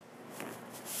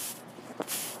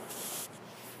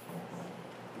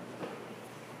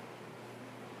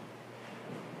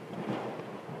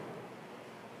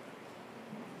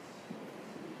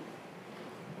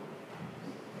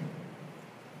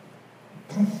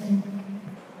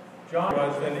John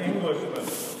was an Englishman,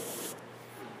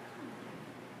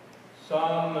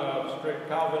 son of strict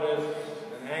Calvinists,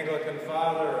 an Anglican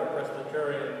father, a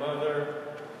Presbyterian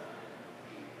mother.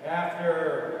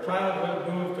 After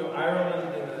childhood moved to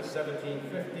Ireland in the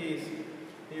 1750s,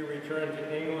 he returned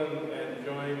to England and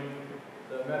joined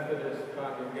the Methodist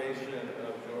congregation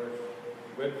of George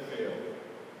Whitefield.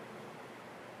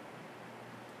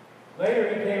 Later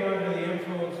he came under the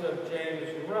influence of James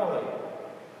Raleigh,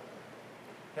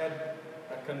 had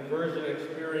a conversion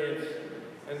experience,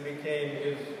 and became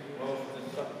his most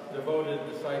devoted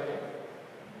disciple.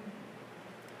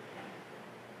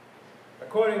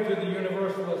 According to the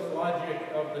Universalist logic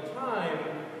of the time,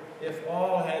 if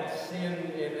all had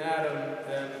sinned in Adam,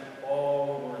 then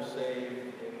all were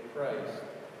saved in Christ.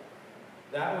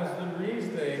 That was the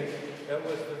reasoning that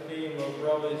was the theme of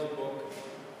Raleigh's book,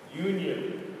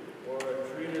 Union, or a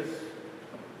treatise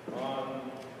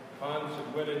on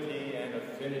consanguinity and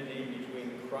affinity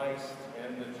between Christ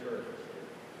and the Church,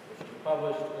 which was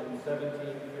published in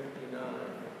 1759.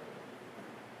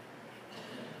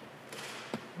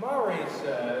 Murray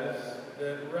says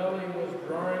that Raleigh was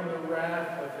drawing the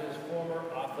wrath of his former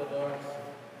Orthodox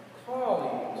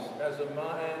colleagues as a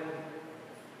man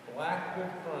black with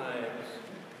crimes,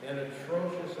 an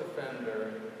atrocious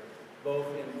offender, both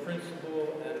in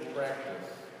principle and practice.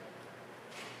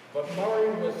 But Murray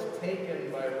was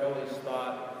taken by Raleigh's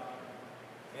thought,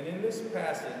 and in this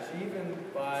passage, even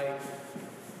by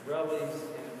Raleigh's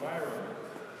environment,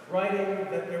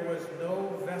 writing that there was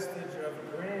no vestige of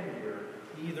grandeur,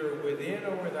 either within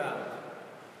or without.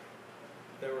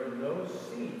 There were no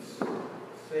seats,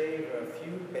 save a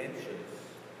few benches.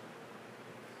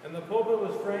 And the pulpit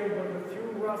was framed with a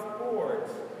few rough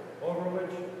boards, over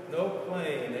which no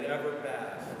plane had ever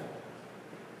passed.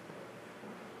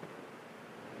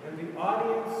 And the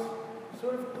audience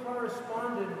sort of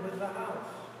corresponded with the house.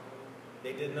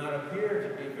 They did not appear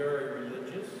to be very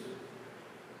religious.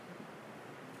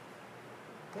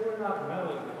 They were not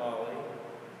melancholy.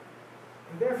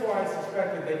 And therefore I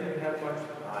suspected they didn't have much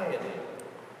piety.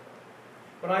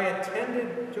 But I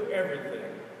attended to everything.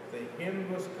 The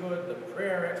hymn was good, the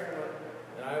prayer excellent,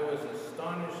 and I was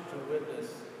astonished to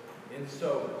witness in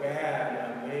so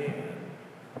bad a man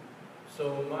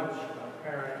so much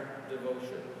apparent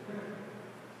devotion.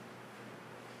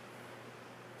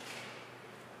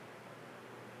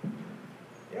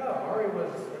 Yeah, Murray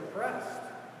was impressed.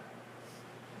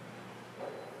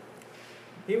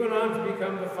 He went on to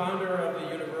become the founder of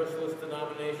the Universalist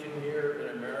denomination here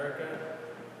in America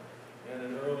and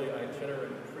an early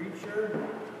itinerant preacher.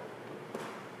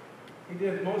 He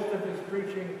did most of his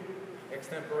preaching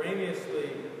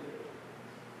extemporaneously.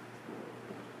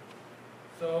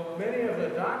 So many of the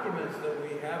documents that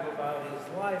we have about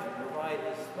his life and provide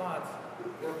his thoughts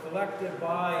were collected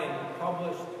by and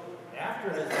published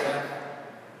after his death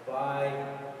by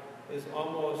his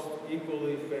almost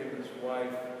equally famous wife,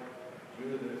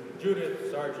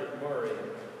 Judith Sargent Murray,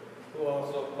 who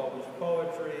also published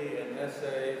poetry and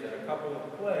essays and a couple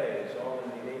of plays, all in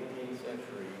the 18th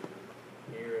century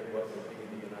here in what would be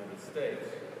the United States.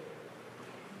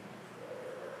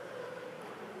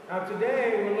 Now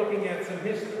today we're looking at some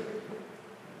history.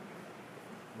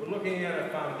 We're looking at a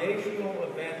foundational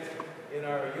event in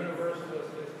our Universalist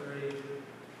history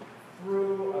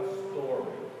through a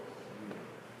story.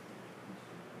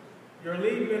 Your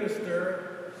lead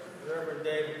minister, Reverend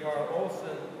David Carl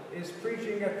Olson, is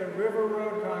preaching at the River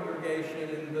Road congregation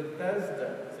in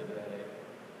Bethesda today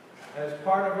as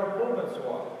part of a pulpit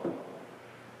swap,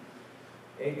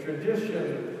 a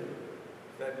tradition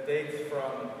that dates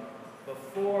from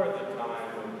before the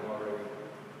time of Murray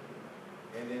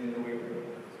and in New England.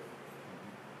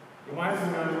 You might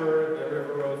remember that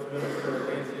River Road's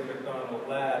minister, Nancy MacDonald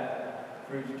Ladd,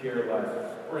 preached here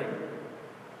last spring.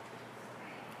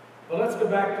 But let's go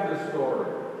back to the story.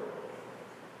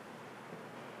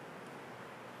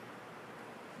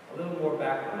 A little more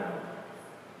background.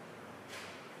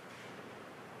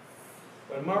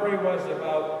 When Murray was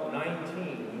about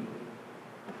 19,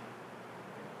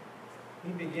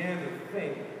 he began to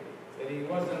think that he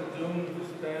wasn't doomed to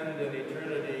spend an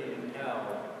eternity in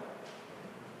hell,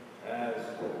 as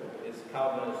his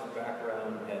Calvinist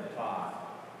background had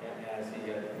taught, and as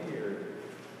he had feared.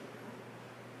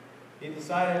 He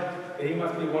decided that he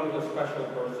must be one of the special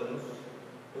persons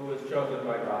who was chosen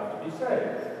by God to be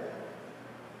saved.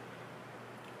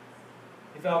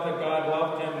 He felt that God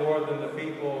loved him more than the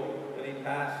people that he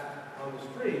passed on the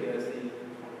street as he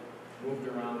moved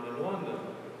around in London.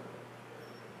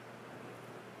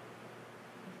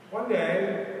 One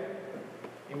day,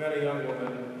 he met a young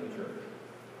woman in church.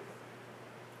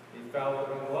 He fell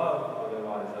in love with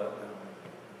Eliza.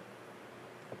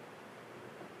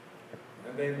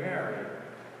 they married,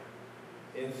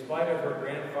 in spite of her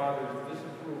grandfather's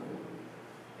disapproval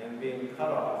and being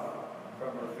cut off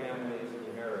from her family's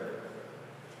inheritance.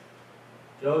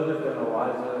 Joseph and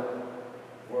Eliza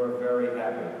were very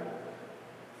happy.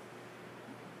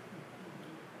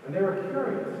 And they were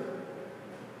curious.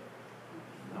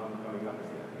 Now I'm coming up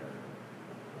again here.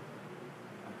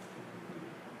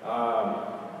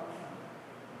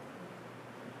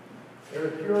 They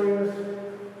were curious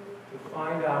to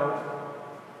find out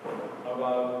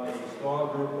about a small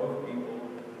group of people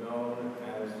known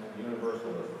as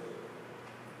Universalists.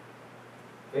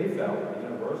 They felt, the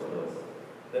Universalists,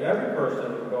 that every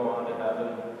person would go on to heaven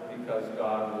because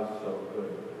God was so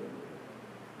good.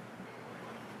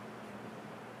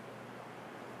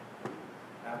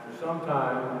 After some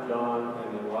time, John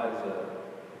and Eliza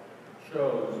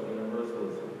chose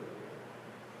Universalism.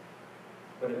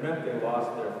 But it meant they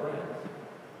lost their friends.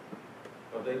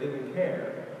 But they didn't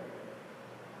care,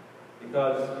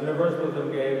 because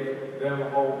Universalism gave them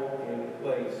hope in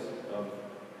place of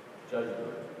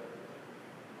judgment.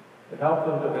 It helped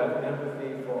them to have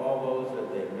empathy for all those that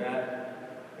they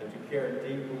met and to care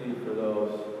deeply for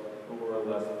those who were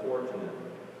less fortunate.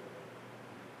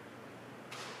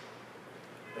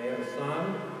 They had a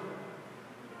son,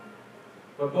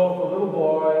 but both the little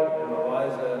boy and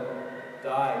Eliza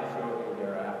died shortly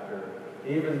thereafter,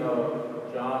 even though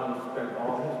John spent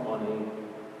all his money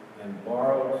and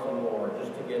borrowed some more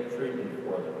just to get treatment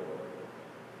for them.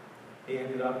 He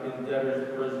ended up in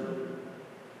debtor's prison.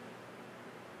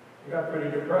 He got pretty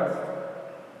depressed.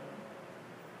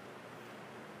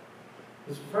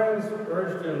 His friends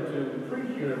urged him to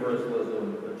preach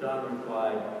Universalism, but John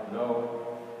replied,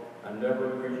 "No, I'm never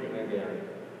preaching again.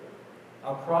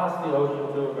 I'll cross the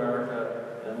ocean to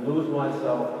America and lose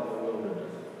myself in the wilderness."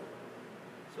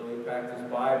 So he packed his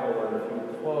Bible and a few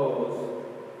clothes,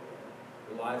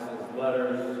 Eliza's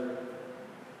letters,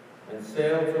 and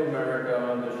sailed to America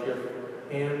on the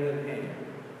ship Hand in Hand,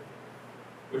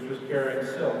 which was carrying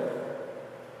silk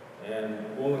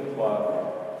and woolen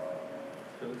cloth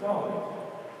to the colonies.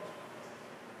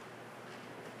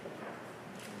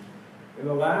 In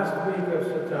the last week of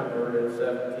September in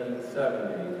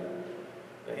 1770,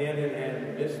 the Hand in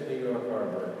Hand missed New York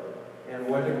Harbor and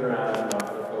went aground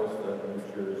off the coast of New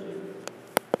Jersey.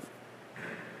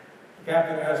 The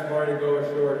captain asked Marty to go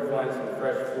ashore to find some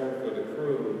fresh food for the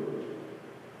crew.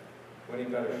 When he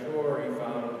got ashore, he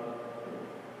found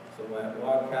some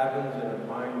log cabins in the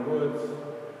pine woods,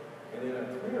 and in a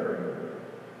clearing,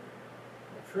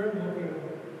 a trim-looking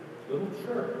little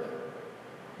church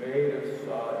made of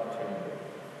sawed timber.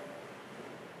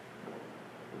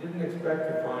 He didn't expect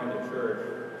to find a church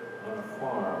on a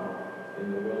farm in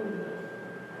the wilderness.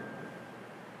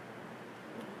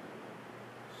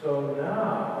 So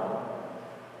now,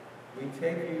 we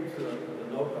take you to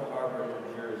Lenoka Harbor,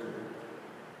 New Jersey.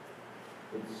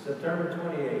 It's September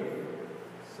 28th,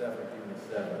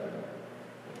 1770.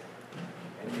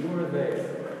 And you were there.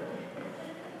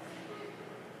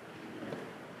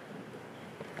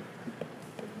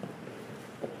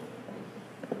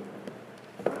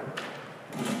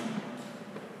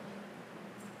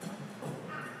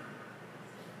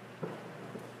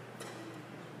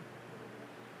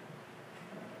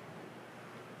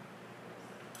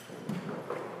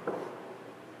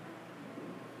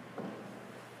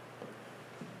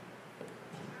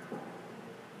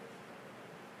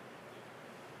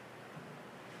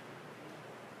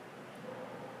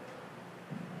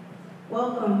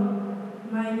 Welcome.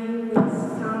 My name is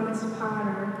Thomas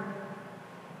Potter.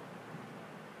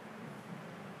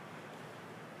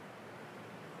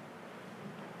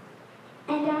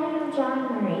 And I am John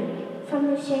Murray from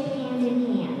the ship Hand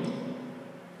in Hand.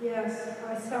 Yes,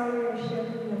 I saw your ship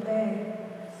in the bay,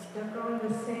 stuck on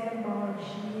the sandbar.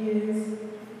 She is.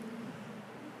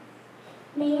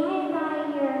 May I buy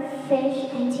your fish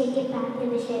and take it back to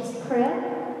the ship's crew?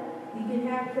 You can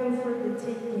have them for the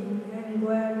taking, and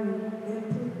gladly.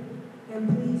 And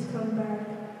please come back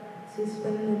to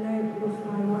spend the night with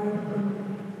my wife and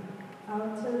me.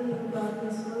 I'll tell you about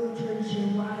this little church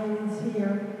and why it's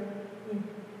here.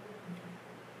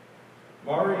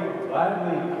 Murray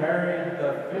gladly carried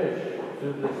the fish to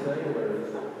the sailors,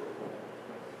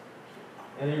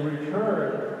 and he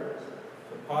returned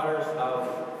to Potter's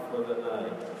house for the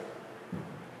night.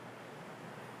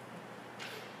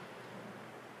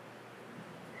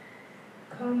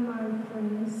 Come, my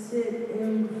friends, sit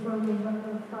in front of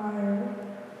the fire.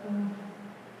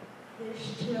 This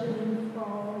chilling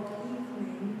fall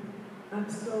evening. I'm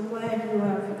so glad you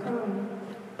have come.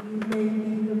 You may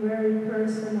be the very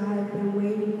person I've been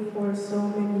waiting for so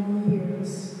many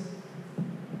years.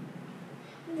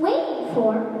 Waiting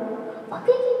for? What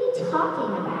can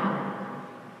talking about?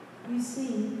 You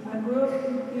see, I grew up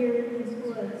here in these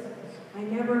woods. I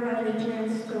never had a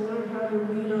chance to learn how to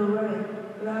read or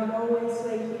write, but I've always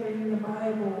liked hearing the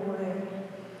Bible read.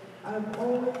 I've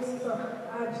thought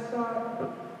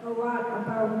a lot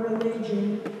about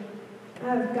religion.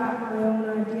 I've got my own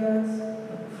ideas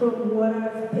from what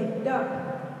I've picked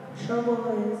up. Trouble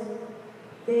is,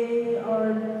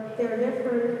 they're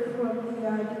different from the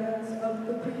ideas of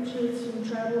the preachers who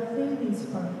travel through these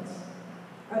parts.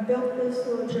 I built this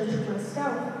little church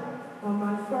myself on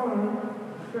my farm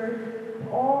for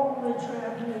all the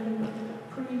traveling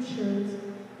preachers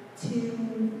to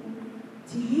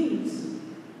use.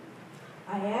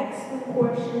 I ask them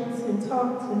questions and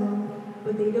talk to them,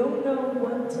 but they don't know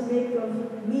what to make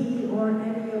of me or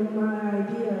any of my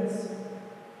ideas.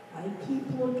 I keep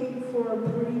looking for a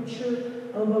preacher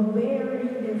of a very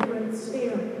different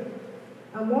stamp.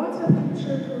 I want a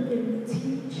preacher who can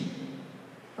teach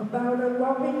about a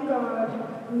loving God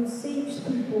who saves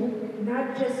people,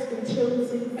 not just the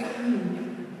chosen few.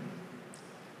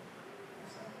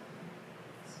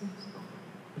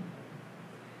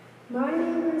 My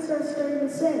neighbors are starting to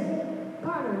say,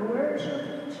 Potter, where's your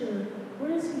preacher?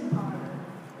 Where is he, Potter?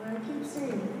 And I keep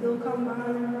saying, he'll come by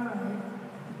and by.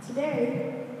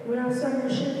 Today, when I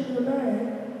started shaking the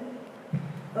bed,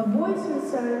 a voice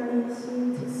inside me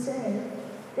seemed to say,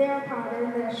 there,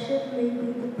 Potter, that ship may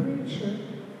be the preacher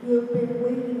you've been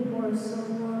waiting for so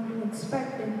long and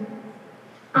expecting.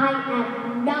 I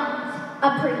am not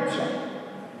a preacher.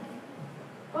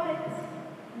 But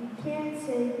you can't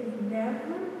say you've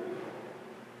never.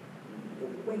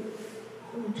 Wait,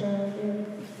 let me try again.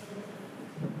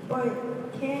 But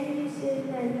can you say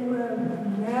that you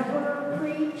have never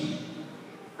preached?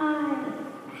 I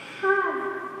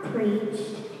have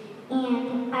preached,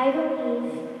 and I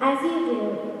believe, as you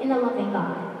do, in a loving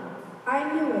God.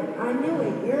 I knew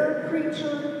it. You're a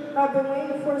preacher I've been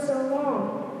waiting for so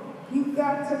long. You've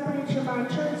got to preach at my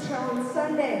church on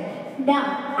Sunday. No,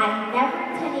 I never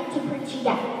intended to preach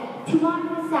again.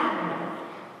 Tomorrow is Saturday.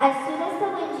 As soon as the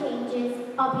wind changes,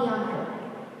 I'll be on my way.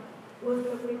 Well, if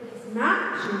the wind does not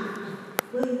change,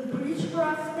 will you preach for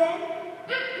us then?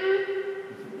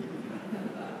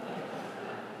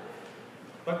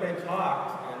 But they talked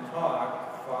and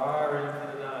talked far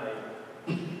into the night.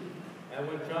 And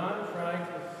when John tried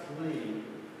to sleep,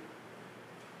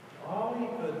 all he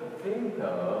could think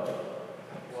of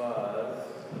was,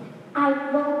 I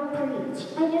won't preach.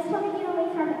 I just want to get away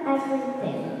from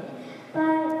everything.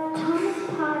 But Thomas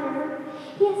Potter,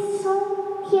 he has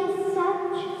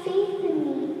such faith in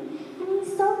me, and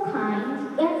he's so kind.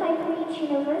 If I preach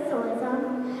Universalism,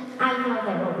 I know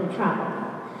there will be trouble.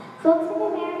 Folks in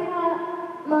America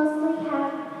mostly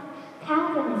have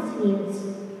Calvinist views,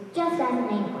 just as in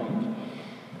England.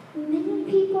 Many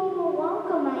people will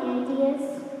welcome my ideas,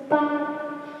 but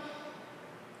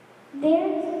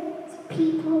there's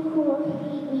people who will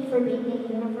hate me for being a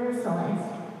Universalist.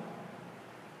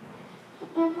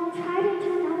 And will try to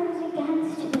turn others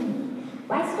against me.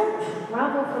 Why start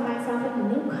trouble for myself in a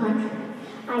new country?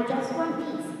 I just want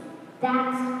peace.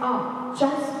 That's all.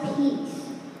 Just peace.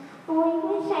 Oh, I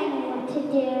wish I knew what to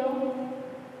do.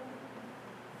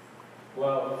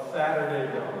 well,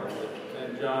 Saturday dawned,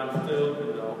 and John still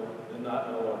did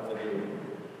not know what to do.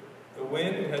 The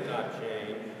wind had not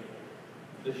changed.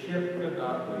 The ship could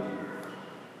not leave.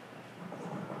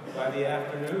 By the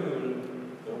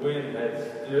afternoon, the wind had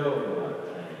still not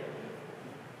changed.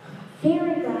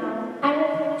 Very well. I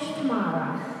will preach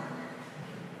tomorrow.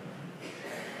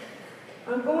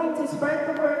 I'm going to spread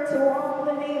the word to all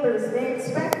the neighbors. They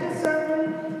expect a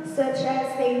sermon such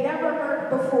as they never heard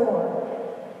before.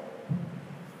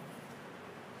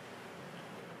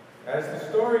 As the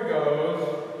story goes,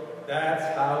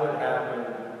 that's how it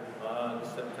happened on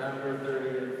September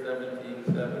 30th,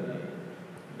 1770,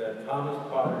 that Thomas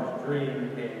Potter's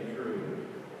dream came true.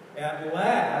 At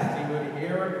last, he would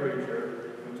hear a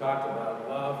preacher who talked about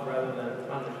love rather than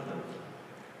punishment.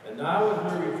 And now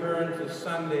as we return to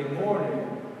Sunday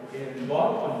morning in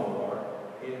Baltimore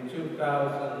in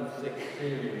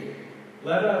 2016,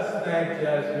 let us thank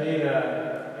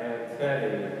Jasmina and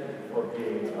Teddy for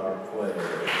being our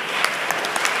players.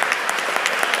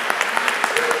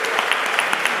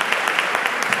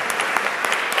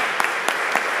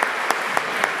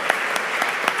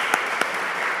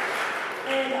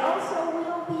 And also,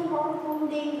 we'll be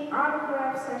holding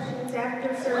autograph sessions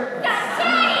after service.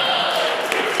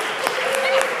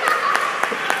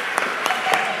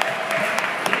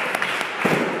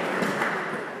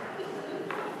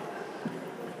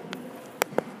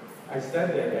 I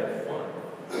said they'd have fun.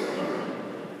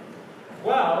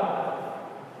 Well,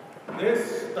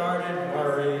 this started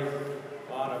Murray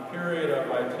period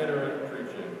of itinerant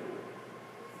preaching.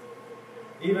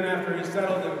 Even after he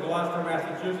settled in Gloucester,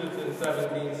 Massachusetts in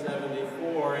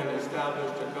 1774 and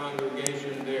established a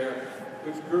congregation there,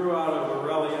 which grew out of a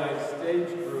Raleigh stage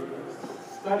group,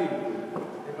 study group.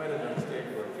 They might have done stage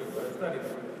work too, but a study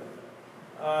group.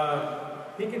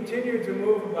 He continued to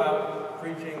move about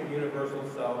preaching universal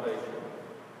salvation.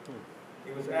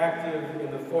 He was active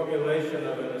in the formulation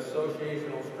of an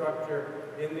associational structure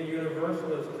in the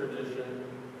Universalist tradition,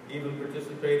 even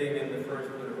participating in the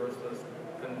first Universalist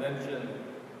convention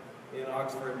in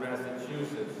Oxford,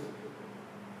 Massachusetts.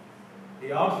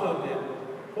 He also did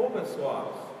pulpit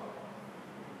swaps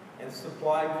and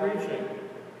supply preaching.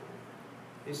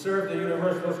 He served the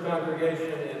Universalist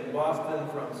congregation in Boston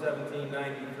from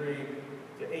 1793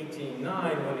 to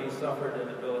 1809 when he suffered a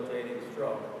debilitating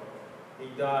stroke. He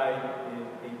died in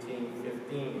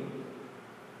 1815,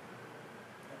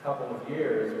 a couple of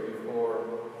years before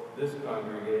this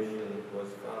congregation was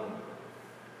founded.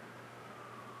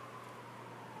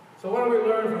 So what do we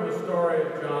learn from the story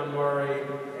of John Murray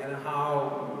and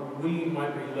how we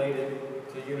might relate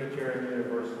it to Unitarian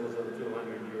Universalism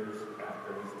 200 years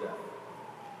after his death?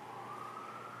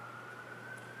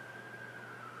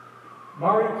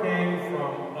 Murray came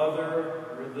from other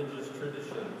religious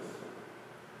traditions.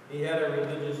 He had a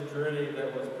religious journey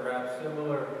that was perhaps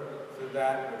similar to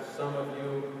that which some of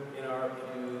you in our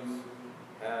pews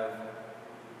have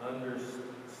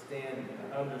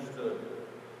understood.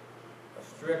 A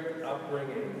strict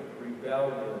upbringing,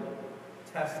 rebellion,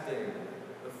 testing,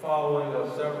 the following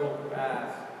of several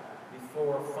paths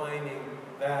before finding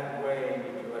that way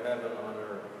to a heaven on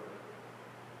earth.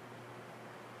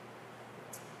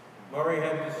 Murray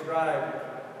had described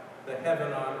the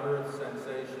heaven on earth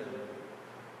sensation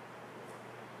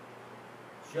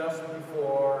just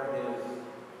before his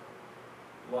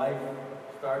life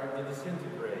started to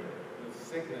disintegrate with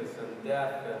sickness and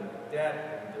death and debt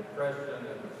and depression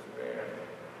and despair.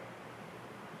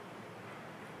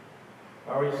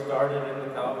 Murray started in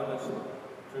the Calvinist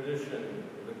tradition,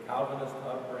 the Calvinist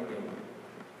upbringing.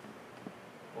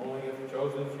 Only if a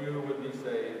chosen few would be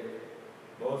saved,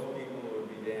 most people would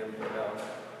be damned to hell.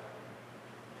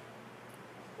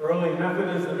 Early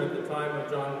Methodism at the time of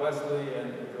John Wesley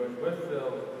and George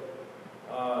Whitefield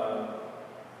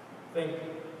think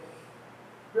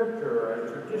scripture and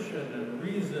tradition and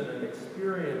reason and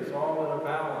experience all in a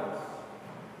balance.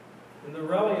 In the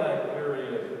Raleigh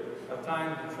period, a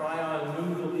time to try on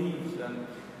new beliefs and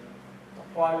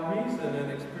apply reason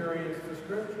and experience to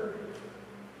scripture.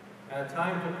 And a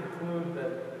time to conclude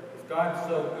that if God's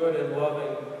so good and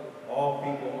loving, all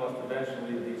people must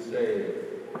eventually be saved.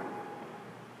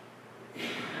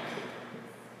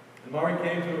 Murray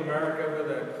came to America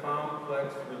with a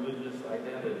complex religious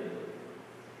identity.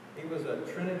 He was a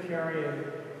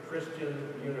Trinitarian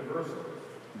Christian Universalist.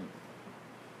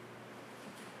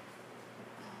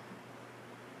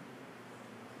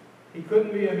 He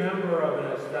couldn't be a member of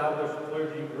an established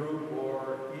clergy group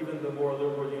or even the more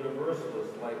liberal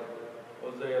Universalists like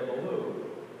Hosea Ballou.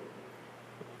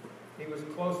 He was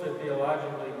closer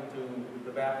theologically to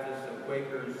the Baptists and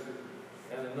Quakers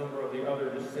and a number of the other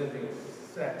dissenting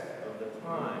sects of the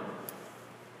time.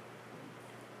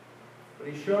 But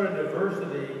he showed a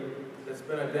diversity that's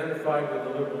been identified with the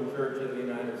liberal church in the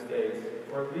United States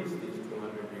for at least these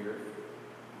 200 years.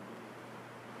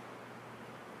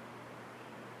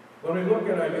 When we look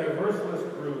at our Universalist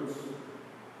roots,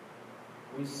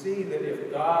 we see that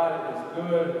if God is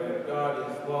good and God is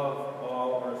love,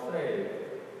 all are saved.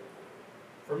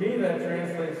 For me, that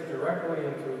translates directly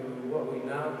into what we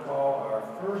now call our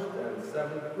first and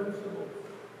seventh principles: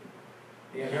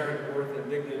 the inherent worth and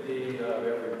dignity of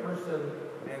every person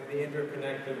and the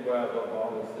interconnected web of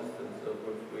all existence of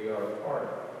which we are a part.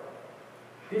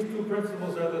 These two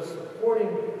principles are the supporting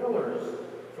pillars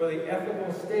for the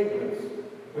ethical statements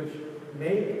which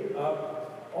make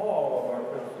up all of our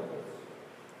principles.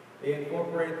 They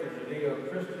incorporate the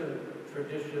Judeo-Christian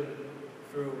tradition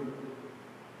through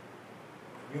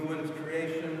human's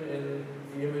creation in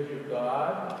the image of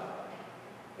God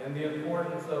and the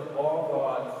importance of all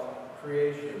God's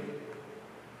creation.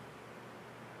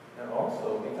 And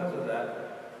also, because of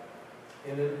that,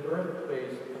 in an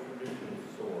earth-based tradition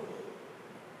source.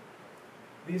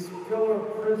 These pillar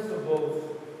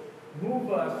principles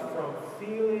move us from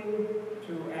feeling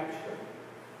to action.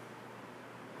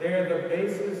 They are the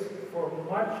basis for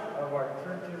much of our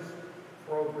church's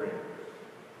programs.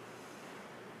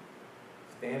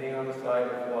 Standing on the side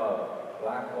of love,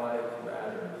 Black Lives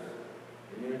Matter,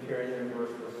 the Unitarian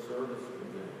Universalist Service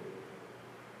Committee.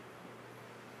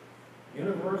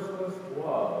 Universalist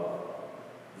love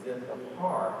is at the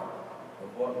heart of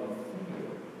what we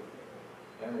feel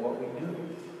and what we do.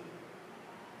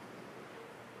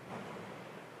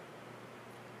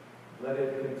 Let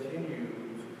it continue